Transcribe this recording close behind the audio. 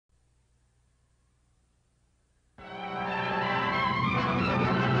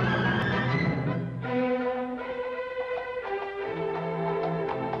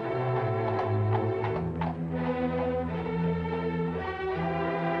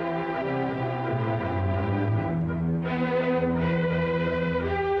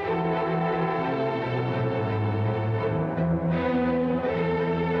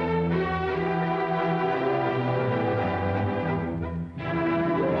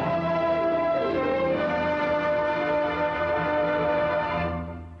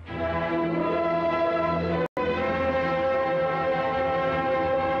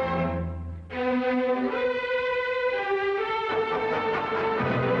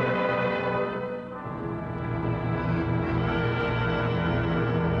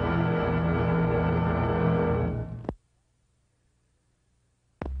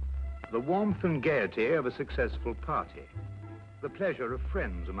The warmth and gaiety of a successful party. The pleasure of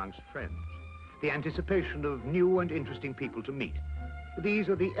friends amongst friends. The anticipation of new and interesting people to meet. These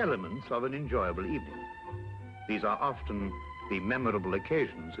are the elements of an enjoyable evening. These are often the memorable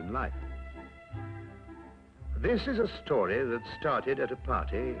occasions in life. This is a story that started at a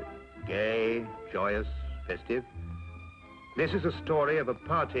party, gay, joyous, festive. This is a story of a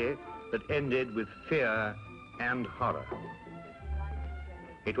party that ended with fear and horror.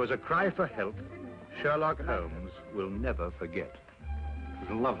 It was a cry for help Sherlock Holmes will never forget. It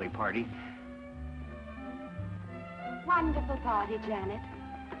was a lovely party. Wonderful party, Janet.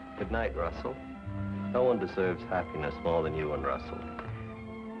 Good night, Russell. No one deserves happiness more than you and Russell.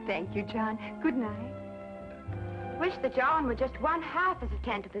 Thank you, John. Good night. Wish that John were just one half as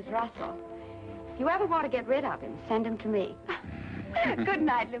attentive as Russell. If you ever want to get rid of him, send him to me. Good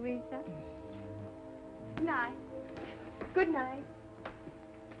night, Louisa. Good night. Good night.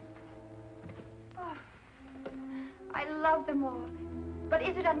 Oh, I love them all. But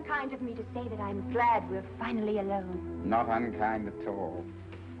is it unkind of me to say that I'm glad we're finally alone? Not unkind at all.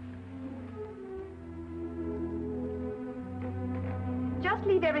 Just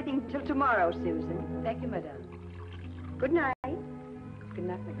leave everything till tomorrow, Susan. Thank you, madame. Good night. Good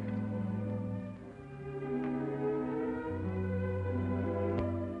night, madame.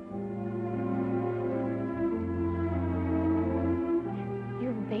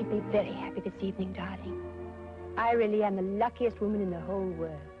 You've made me very happy this evening, darling. I really am the luckiest woman in the whole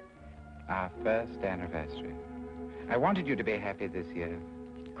world. Our first anniversary. I wanted you to be happy this year.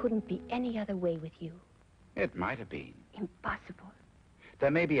 It couldn't be any other way with you. It might have been. Impossible. There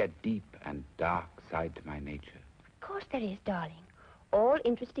may be a deep and dark side to my nature. Of course there is, darling. All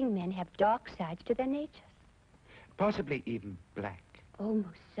interesting men have dark sides to their natures. Possibly even black.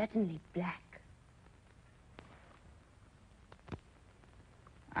 Almost certainly black.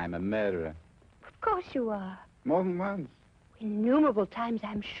 I'm a murderer. Of course you are. More than once. Innumerable times,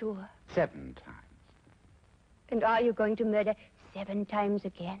 I'm sure. 7 times. And are you going to murder 7 times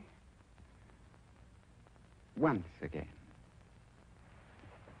again? Once again.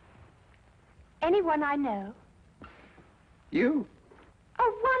 Anyone I know? You?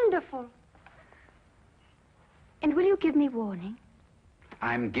 Oh, wonderful. And will you give me warning?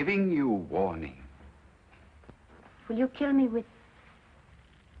 I'm giving you warning. Will you kill me with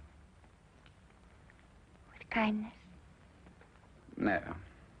kindness? No.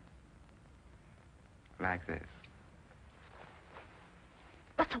 Like this.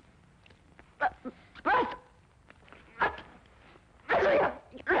 Russell!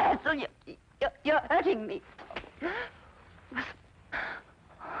 Russell, you're hurting me. Russell,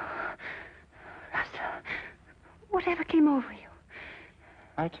 whatever came over you?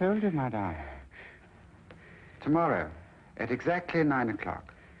 I told you, madame. Tomorrow, at exactly 9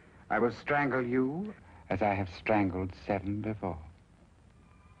 o'clock, I will strangle you as I have strangled 7 before.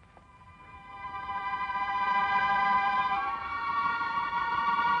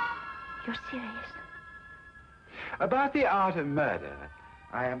 You're serious? About the art of murder,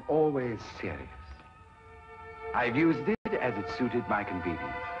 I am always serious. I've used it as it suited my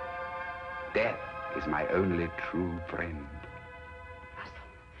convenience. Death is my only true friend.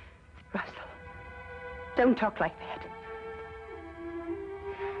 Russell, don't talk like that.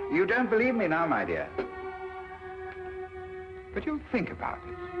 You don't believe me now, my dear. But you'll think about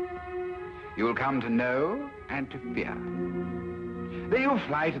it. You'll come to know and to fear. Then you'll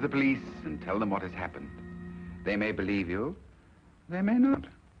fly to the police and tell them what has happened. They may believe you, they may not.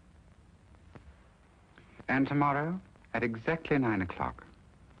 And tomorrow, at exactly 9 o'clock,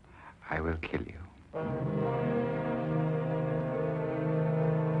 I will kill you.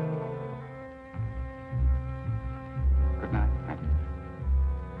 Good night, madam.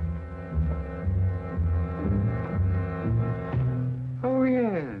 Oh,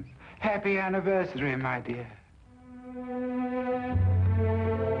 yes. Happy anniversary, my dear.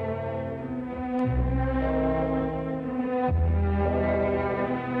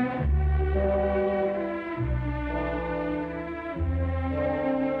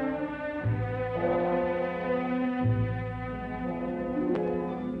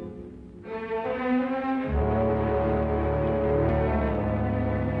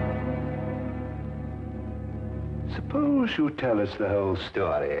 Suppose you tell us the whole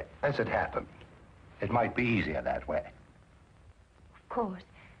story as it happened. It might be easier that way. Of course.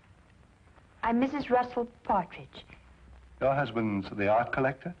 I'm Mrs. Russell Partridge. Your husband's the art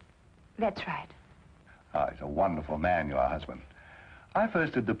collector? That's right. Oh, he's a wonderful man, your husband. I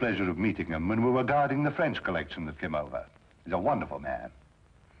first had the pleasure of meeting him when we were guarding the French collection that came over. He's a wonderful man.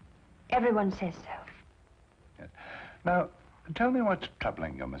 Everyone says so. Yes. Now, Tell me what's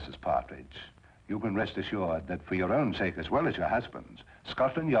troubling you, Mrs. Partridge. You can rest assured that for your own sake as well as your husband's,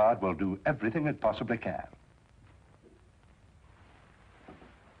 Scotland Yard will do everything it possibly can.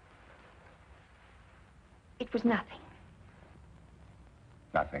 It was nothing.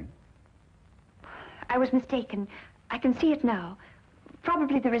 Nothing? I was mistaken. I can see it now.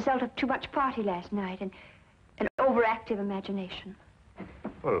 Probably the result of too much party last night and an overactive imagination.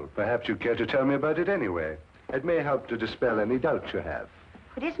 Well, perhaps you care to tell me about it anyway. It may help to dispel any doubts you have.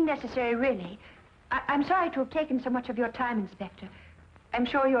 It isn't necessary, really. I'm sorry to have taken so much of your time, Inspector. I'm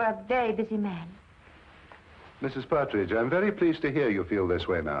sure you're a very busy man. Mrs. Partridge, I'm very pleased to hear you feel this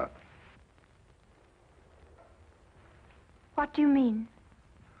way now. What do you mean?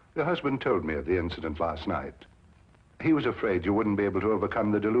 Your husband told me of the incident last night. He was afraid you wouldn't be able to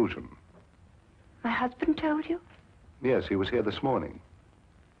overcome the delusion. My husband told you? Yes, he was here this morning.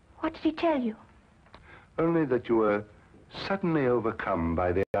 What did he tell you? Only that you were suddenly overcome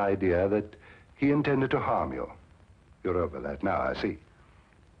by the idea that he intended to harm you. You're over that now, I see.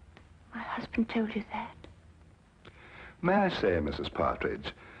 My husband told you that? May I say, Mrs.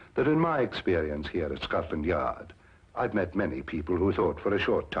 Partridge, that in my experience here at Scotland Yard, I've met many people who thought for a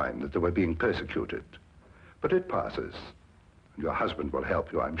short time that they were being persecuted. But it passes. Your husband will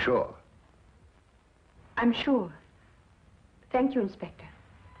help you, I'm sure. I'm sure. Thank you, Inspector.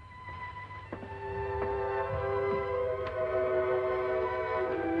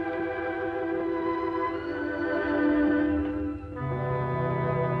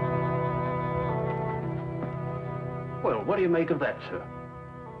 Well, what do you make of that, sir?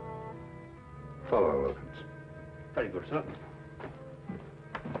 Follow, Wilkins. Very good, sir.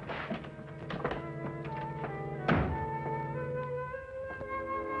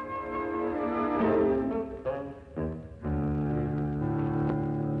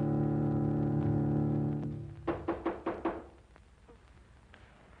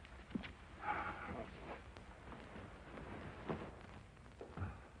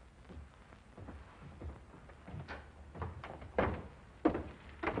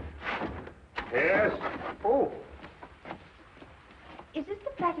 Yes? Oh, Is this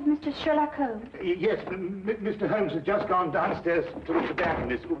the flat of Mr. Sherlock Holmes? yes, Mr. Holmes has just gone downstairs to look for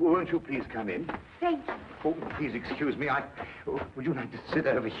darkness. Won't you please come in? Thank you. Oh, please excuse me. Would you like to sit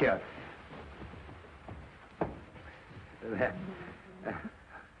over here? There.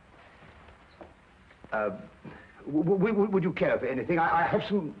 Would you care for anything? I have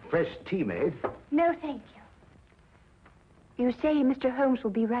some fresh tea made. No, thank you. You say Mr. Holmes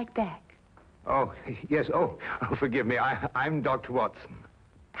will be right back. Oh, yes. Oh, forgive me. I'm Dr. Watson.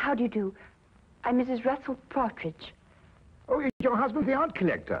 How do you do? I'm Mrs. Russell Partridge. Oh, your husband's the art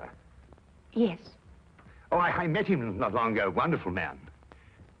collector. Yes, Oh, I met him not long ago. Wonderful man.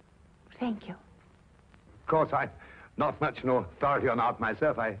 thank you. Of course, I'm not much an authority on art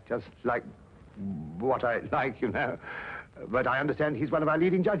myself. I just like what I like, you know. But I understand he's one of our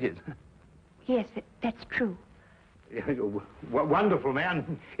leading judges. Yes, that's true. Wonderful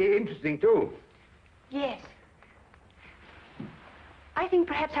man. Interesting, too. Yes. I think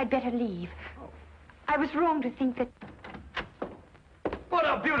perhaps I'd better leave. I was wrong to think that... What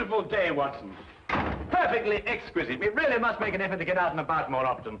a beautiful day, Watson. Perfectly exquisite. We really must make an effort to get out and about more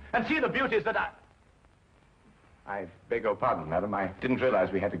often and see the beauties that are... I beg your pardon, madam. I didn't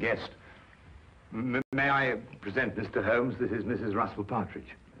realize we had a guest. May I present Mr. Holmes? This is Mrs. Russell Partridge.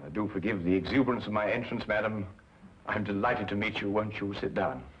 Do forgive the exuberance of my entrance, madam. I'm delighted to meet you. Won't you sit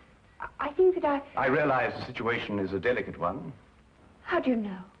down? I think that I realize the situation is a delicate one. How do you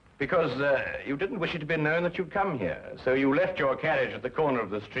know? Because you didn't wish it to be known that you'd come here. So you left your carriage at the corner of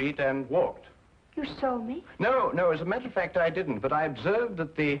the street and walked. You saw me? No, as a matter of fact, I didn't. But I observed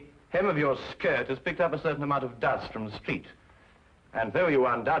that the hem of your skirt has picked up a certain amount of dust from the street. And though you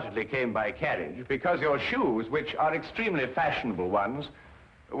undoubtedly came by carriage, because your shoes, which are extremely fashionable ones,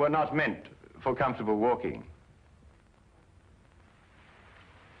 were not meant for comfortable walking.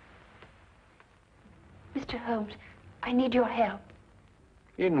 Mr. Holmes, I need your help.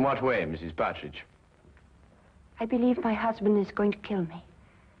 In what way, Mrs. Partridge? I believe my husband is going to kill me.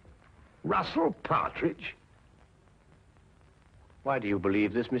 Russell Partridge? Why do you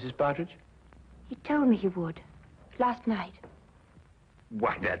believe this, Mrs. Partridge? He told me he would, last night.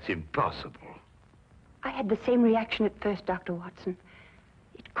 Why, that's impossible. I had the same reaction at first, Dr. Watson.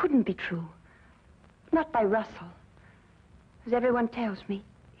 It couldn't be true. Not by Russell. As everyone tells me,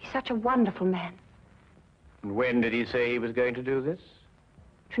 he's such a wonderful man. And when did he say he was going to do this?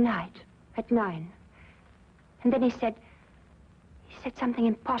 Tonight, at 9. And then he said something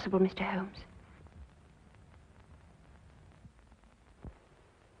impossible, Mr. Holmes.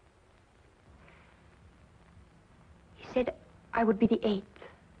 He said, I would be the 8th.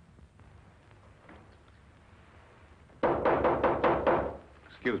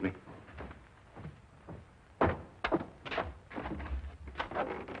 Excuse me.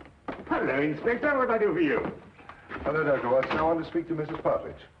 Hello, Inspector. What can I do for you? Hello, Dr. Watson. I want to speak to Mrs.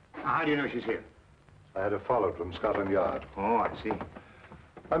 Partridge. How do you know she's here? I had her followed from Scotland Yard. Oh, I see.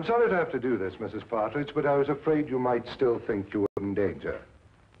 I'm sorry to have to do this, Mrs. Partridge, but I was afraid you might still think you were in danger.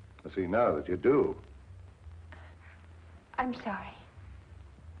 I see now that you do. I'm sorry.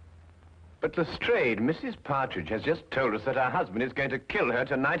 But Lestrade, Mrs. Partridge has just told us that her husband is going to kill her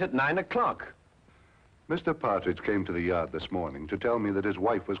tonight at 9 o'clock. Mr. Partridge came to the yard this morning to tell me that his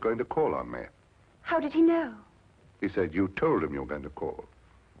wife was going to call on me. How did he know? He said you told him you were going to call.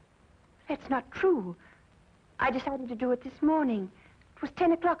 That's not true. I decided to do it this morning. It was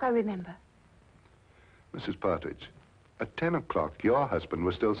 10 o'clock, I remember. Mrs. Partridge, at 10 o'clock, your husband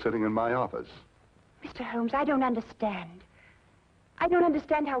was still sitting in my office. Mr. Holmes, I don't understand. I don't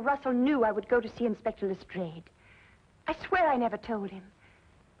understand how Russell knew I would go to see Inspector Lestrade. I swear I never told him.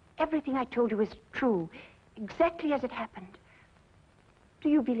 Everything I told you is true, exactly as it happened. Do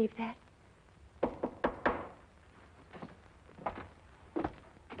you believe that?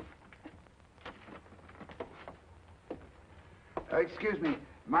 Excuse me.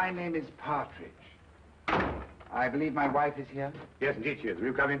 My name is Partridge. I believe my wife is here. Yes, indeed she is. Will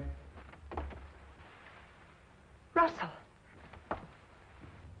you come in? Russell.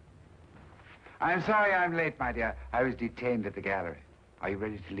 I'm sorry I'm late, my dear. I was detained at the gallery. Are you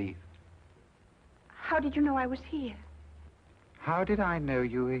ready to leave? How did you know I was here? How did I know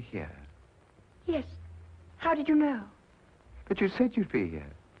you were here? Yes. How did you know? But you said you'd be here.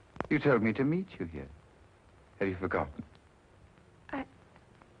 You told me to meet you here. Have you forgotten?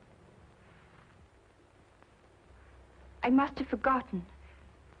 I must have forgotten.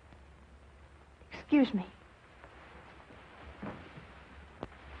 Excuse me.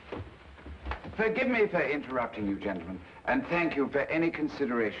 Forgive me for interrupting you, gentlemen, and thank you for any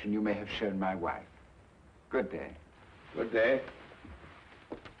consideration you may have shown my wife. Good day. Good day.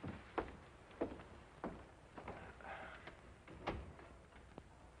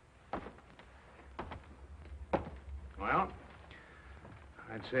 Well,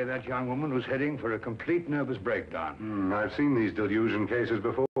 I'd say that young woman was heading for a complete nervous breakdown. I've seen these delusion cases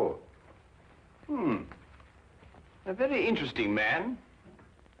before. A very interesting man,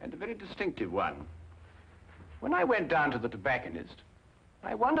 and a very distinctive one. When I went down to the tobacconist,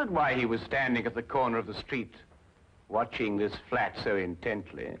 I wondered why he was standing at the corner of the street, watching this flat so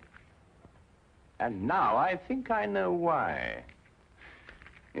intently. And now I think I know why.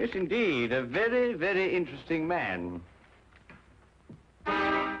 Yes, indeed, a very, very interesting man.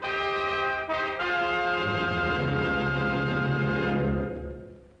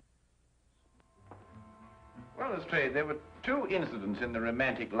 Well, Lestrade, there were two incidents in the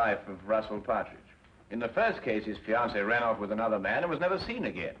romantic life of Russell Partridge. In the first case, his fiancée ran off with another man and was never seen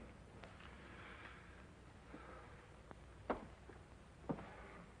again.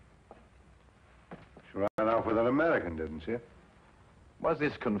 She ran off with an American, didn't she? Was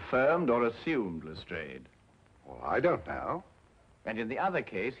this confirmed or assumed, Lestrade? Well, I don't know. And in the other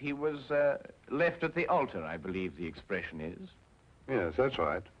case, he was left at the altar, I believe the expression is. Yes, that's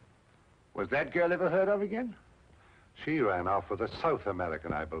right. Was that girl ever heard of again? She ran off with a South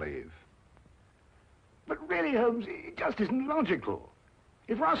American, I believe. But really, Holmes, it just isn't logical.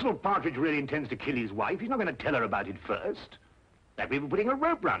 If Russell Partridge really intends to kill his wife, he's not going to tell her about it first. That'd be putting a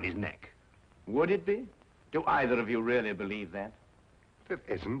rope round his neck. Would it be? Do either of you really believe that? It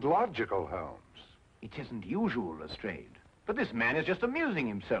isn't logical, Holmes. It isn't usual, Lestrade. But this man is just amusing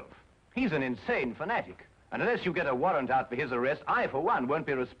himself. He's an insane fanatic. And unless you get a warrant out for his arrest, I, for one, won't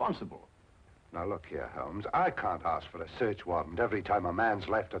be responsible. Now, look here, Holmes. I can't ask for a search warrant every time a man's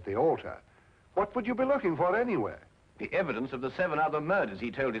left at the altar. What would you be looking for anyway? The evidence of the 7 other murders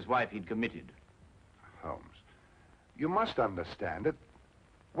he told his wife he'd committed. Holmes, you must understand it.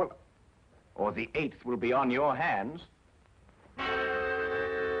 Well, Or the 8th will be on your hands.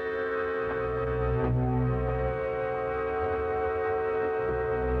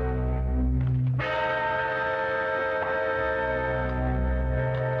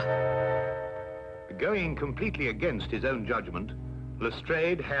 Going completely against his own judgment,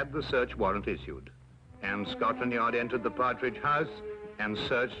 Lestrade had the search warrant issued, and Scotland Yard entered the Partridge house and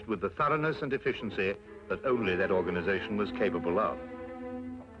searched with the thoroughness and efficiency that only that organization was capable of.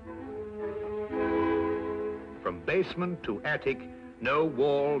 From basement to attic, no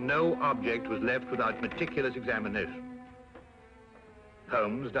wall, no object was left without meticulous examination.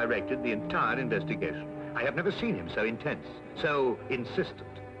 Holmes directed the entire investigation. I have never seen him so intense, so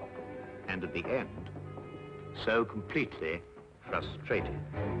insistent, and at the end, so completely frustrated.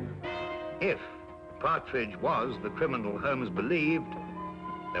 If Partridge was the criminal Holmes believed,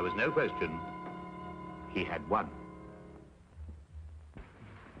 there was no question he had won.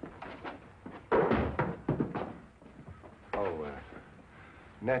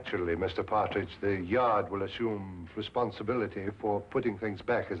 Naturally, Mr. Partridge, the yard will assume responsibility for putting things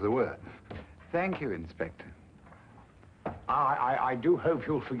back as they were. Thank you, Inspector. I do hope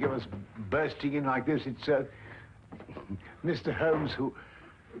you'll forgive us bursting in like this. It's, Mr. Holmes who...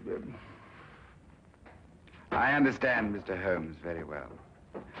 I understand Mr. Holmes very well.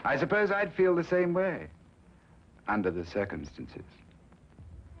 I suppose I'd feel the same way, under the circumstances.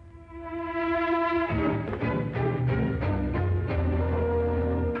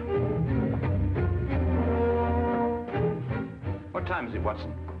 What time is it,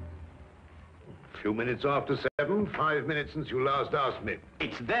 Watson? A few minutes after 7, 5 minutes since you last asked me.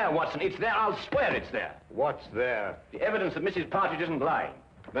 It's there, Watson. It's there. I'll swear it's there. What's there? The evidence that Mrs. Partridge isn't lying.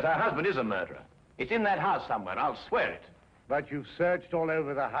 But her husband is a murderer. It's in that house somewhere. I'll swear it. But you've searched all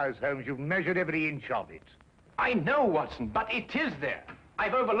over the house, Holmes. You've measured every inch of it. I know, Watson, but it is there.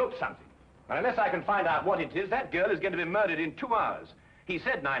 I've overlooked something. And unless I can find out what it is, that girl is going to be murdered in 2 hours. He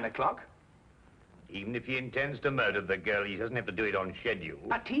said 9 o'clock. Even if he intends to murder the girl, he doesn't have to do it on schedule.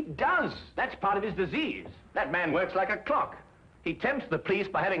 But he does. That's part of his disease. That man works like a clock. He tempts the police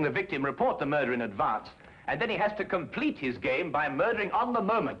by having the victim report the murder in advance, and then he has to complete his game by murdering on the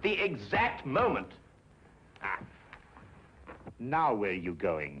moment, the exact moment. Ah. Now where are you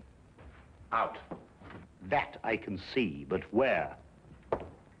going? Out. That I can see, but where?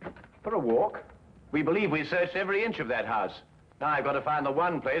 For a walk. We believe we searched every inch of that house. Now I've got to find the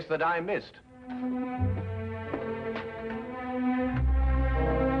one place that I missed.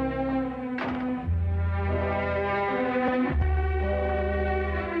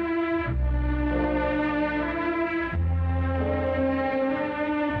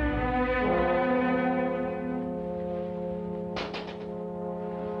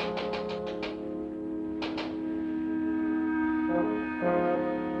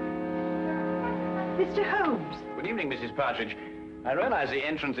 Mr. Holmes. Good evening, Mrs. Partridge. I realize the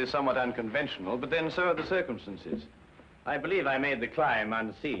entrance is somewhat unconventional, but then so are the circumstances. I believe I made the climb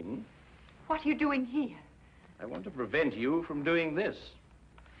unseen. What are you doing here? I want to prevent you from doing this.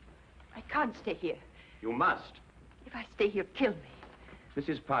 I can't stay here. You must. If I stay here, kill me.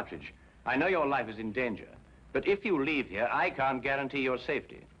 Mrs. Partridge, I know your life is in danger, but if you leave here, I can't guarantee your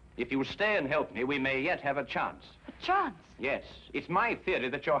safety. If you stay and help me, we may yet have a chance. A chance? Yes. It's my theory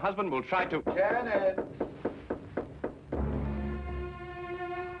that your husband will try to... Janet!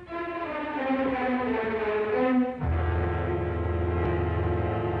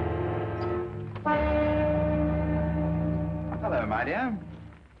 Hello, my dear.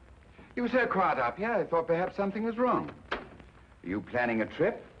 You were so quiet up here, I thought perhaps something was wrong. Are you planning a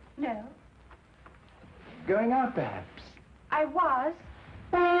trip? No. Going out, perhaps? I was.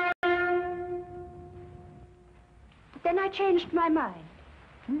 Then I changed my mind.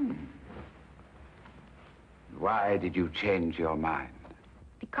 Why did you change your mind?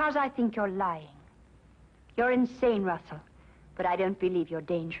 Because I think you're lying. You're insane, Russell. But I don't believe you're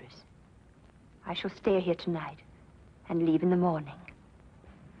dangerous. I shall stay here tonight and leave in the morning.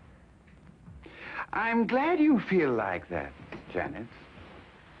 I'm glad you feel like that, Janet.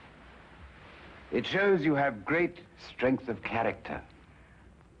 It shows you have great strength of character.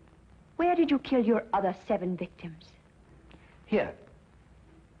 Where did you kill your other 7 victims? Here,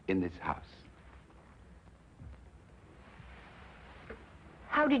 in this house.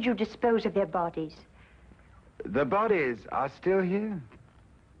 How did you dispose of their bodies? The bodies are still here.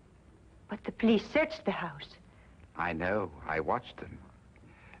 But the police searched the house. I know. I watched them.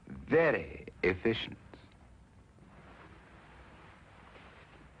 Very efficient.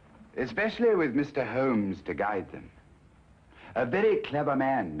 Especially with Mr. Holmes to guide them. A very clever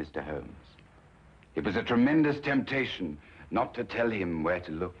man, Mr. Holmes. It was a tremendous temptation not to tell him where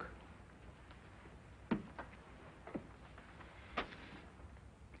to look.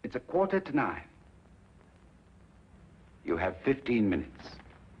 It's 8:45. You have 15 minutes.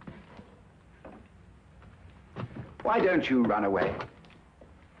 Why don't you run away?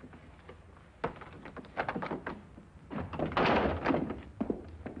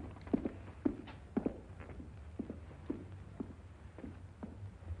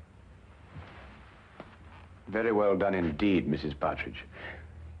 Very well done indeed, Mrs. Partridge.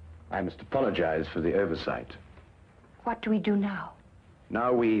 I must apologize for the oversight. What do we do now?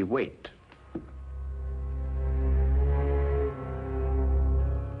 Now we wait.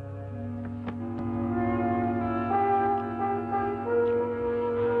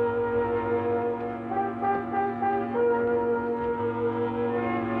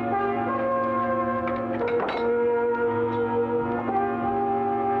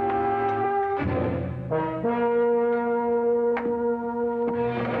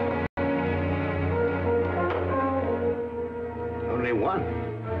 wrong one.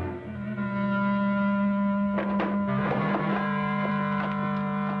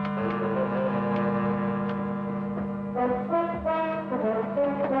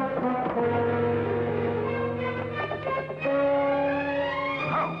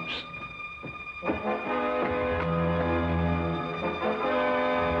 Holmes.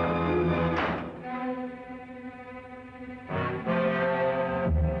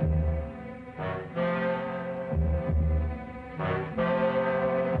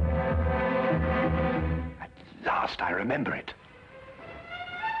 I remember it.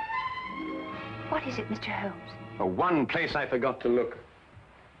 What is it, Mr. Holmes? Oh, one place I forgot to look.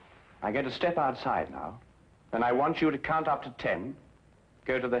 I'm going to step outside now, and I want you to count up to 10,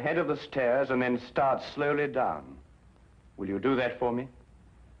 go to the head of the stairs, and then start slowly down. Will you do that for me?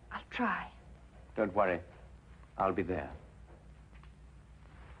 I'll try. Don't worry. I'll be there.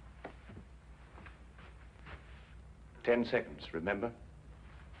 10 seconds, remember?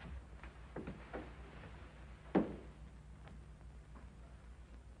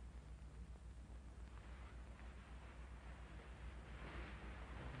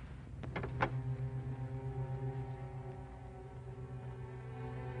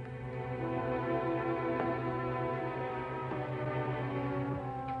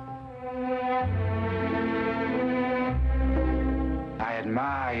 I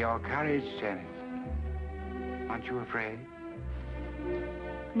admire your courage, Janet. Aren't you afraid?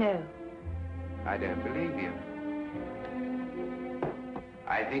 No. I don't believe you.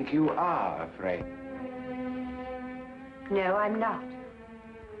 I think you are afraid. No, I'm not.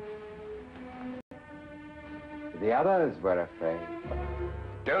 The others were afraid.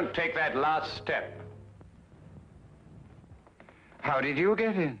 Don't take that last step. How did you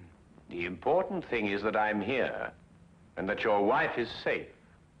get in? The important thing is that I'm here, and that your wife is safe.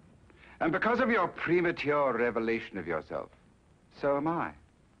 And because of your premature revelation of yourself, so am I.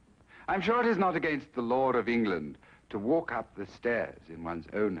 I'm sure it is not against the law of England to walk up the stairs in one's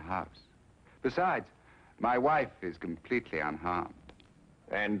own house. Besides, my wife is completely unharmed.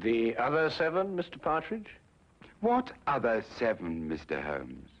 And the other 7, Mr. Partridge? What other 7, Mr.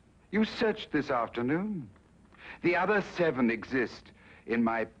 Holmes? You searched this afternoon. The other 7 exist in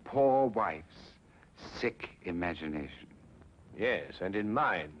my poor wife's sick imagination. Yes, and in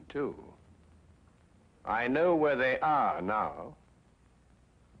mine, too. I know where they are now.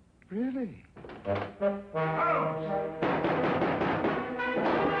 Really?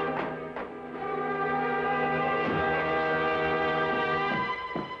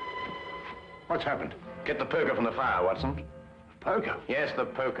 What's happened? Get the poker from the fire, Watson. Poker? Yes, the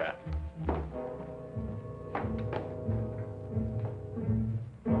poker.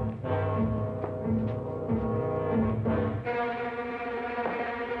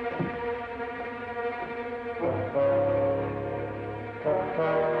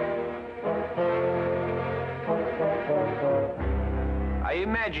 I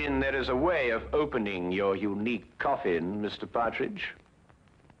imagine there is a way of opening your unique coffin, Mr. Partridge.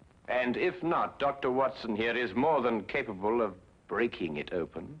 And if not, Dr. Watson here is more than capable of breaking it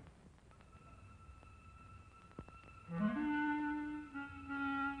open.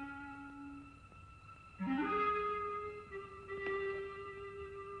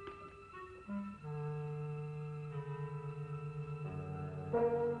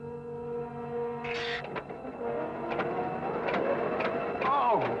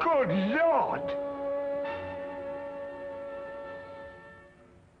 Oh, good Lord!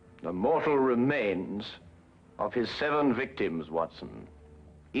 The mortal remains of his 7 victims, Watson.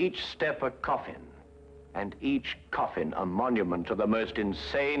 Each step a coffin, and each coffin a monument to the most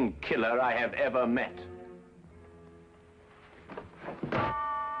insane killer I have ever met.